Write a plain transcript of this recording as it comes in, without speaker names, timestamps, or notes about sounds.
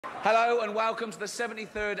Hello and welcome to the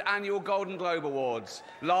 73rd Annual Golden Globe Awards,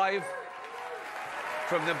 live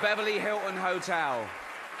from the Beverly Hilton Hotel,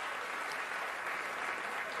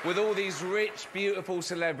 with all these rich, beautiful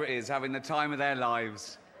celebrities having the time of their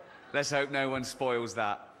lives. Let's hope no one spoils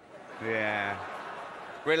that. Yeah.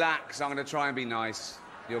 Relax, I'm going to try and be nice.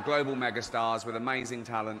 You're global megastars with amazing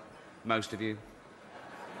talent, most of you.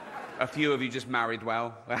 A few of you just married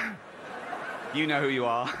well. You know who you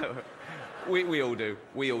are. We all do.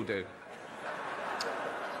 We all do.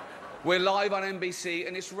 We're live on NBC,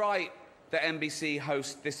 and it's right that NBC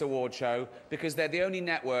hosts this award show because they're the only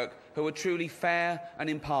network who are truly fair and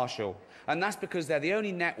impartial. And that's because they're the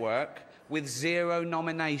only network with 0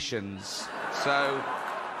 nominations. So,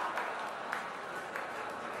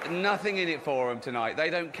 nothing in it for them tonight. They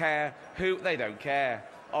don't care who... They don't care,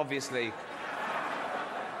 obviously.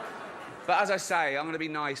 But as I say, I'm going to be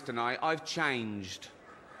nice tonight. I've changed.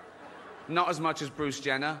 Not as much as Bruce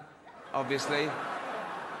Jenner, obviously.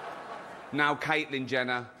 Now Caitlyn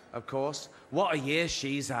Jenner, of course. What a year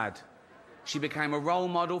she's had. She became a role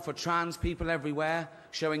model for trans people everywhere,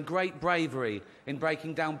 showing great bravery in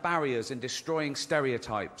breaking down barriers and destroying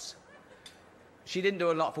stereotypes. She didn't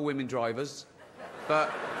do a lot for women drivers,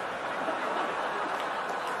 but...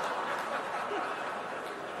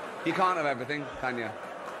 You can't have everything, can you?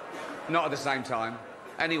 Not at the same time.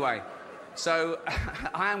 Anyway, so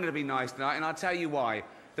I am going to be nice tonight, and I'll tell you why.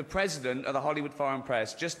 The president of the Hollywood Foreign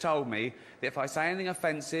Press just told me that if I say anything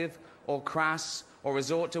offensive or crass or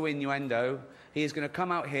resort to innuendo, he is going to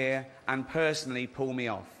come out here and personally pull me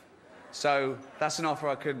off. So that's an offer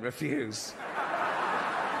I couldn't refuse.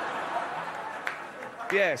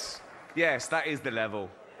 Yes, that is the level.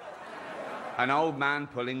 An old man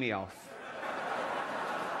pulling me off.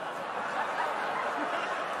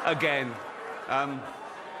 Again.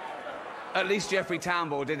 At least Jeffrey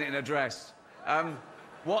Tambor did it in a dress.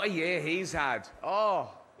 What a year he's had. Oh,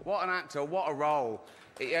 what an actor, what a role.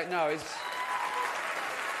 No, it's...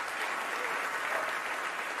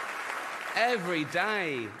 Every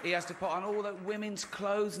day he has to put on all the women's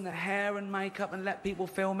clothes and the hair and makeup and let people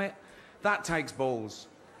film it. That takes balls.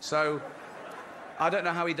 So, I don't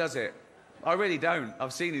know how he does it. I really don't.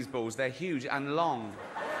 I've seen his balls. They're huge and long.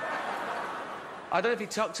 I don't know if he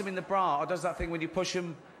tucks them in the bra or does that thing when you push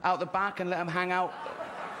them out the back and let them hang out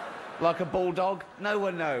like a bulldog. No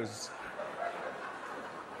one knows.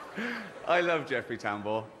 I love Jeffrey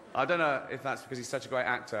Tambor. I don't know if that's because he's such a great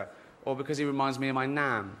actor or because he reminds me of my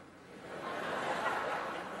nan.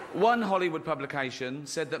 One Hollywood publication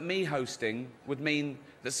said that me hosting would mean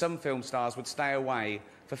that some film stars would stay away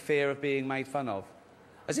for fear of being made fun of.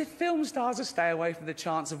 As if film stars would stay away from the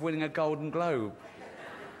chance of winning a Golden Globe.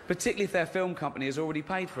 Particularly if their film company has already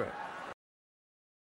paid for it.